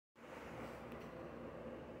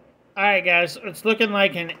Alright guys, it's looking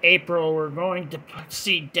like in April we're going to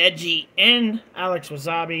see Deji and Alex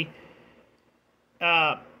Wassabi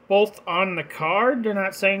both on the card. They're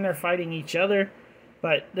not saying they're fighting each other,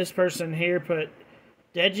 but this person here put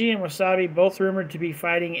Deji and Wassabi both rumored to be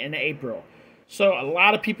fighting in April. So a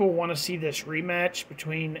lot of people want to see this rematch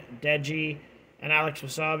between Deji and Alex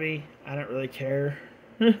Wassabi. I don't really care.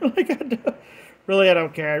 I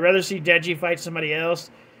don't care. I'd rather see Deji fight somebody else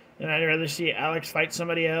than I'd rather see Alex fight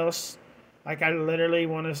somebody else. Like, I literally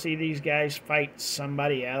want to see these guys fight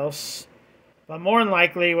somebody else. But more than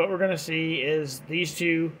likely, what we're going to see is these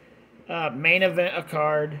two main event a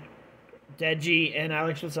card. Deji and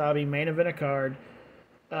Alex Wassabi main event a card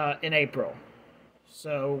in April.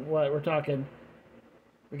 So, what we're talking,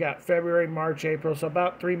 we got February, March, April. So,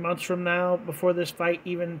 about 3 months from now, before this fight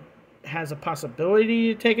even has a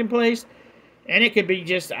possibility of taking place. And it could be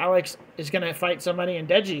just Alex is going to fight somebody and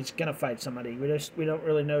Deji's going to fight somebody. We don't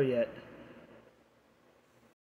really know yet.